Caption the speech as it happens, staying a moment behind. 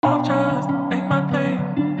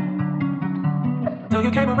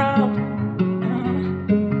you came around.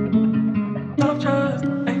 Love just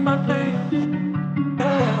ain't my thing.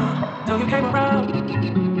 Yeah, till you came around.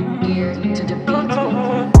 Ear to the Oh, beat.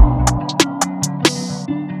 no.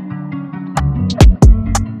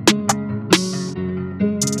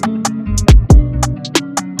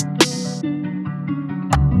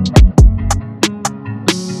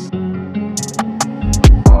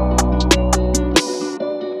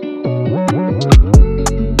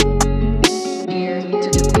 Ear to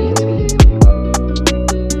the beat.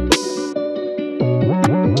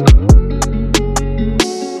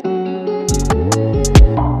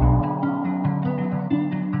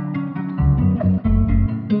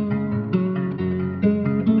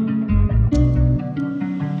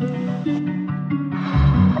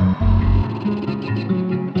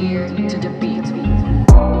 Ear to the beat.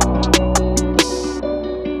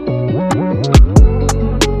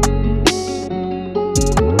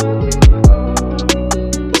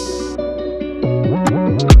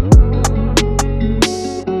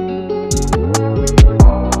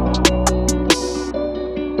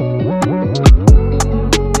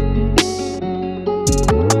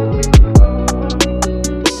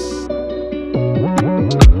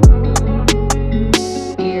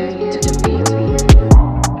 Ear to the beat.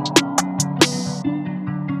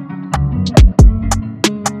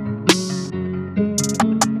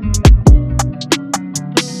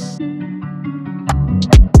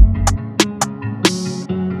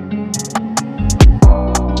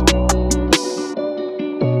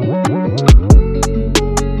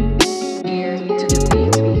 Ear to the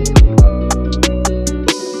beat.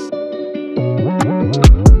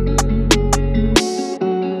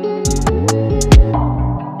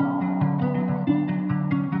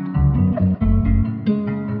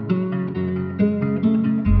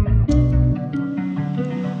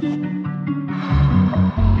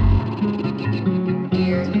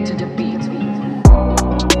 Ear to the beat.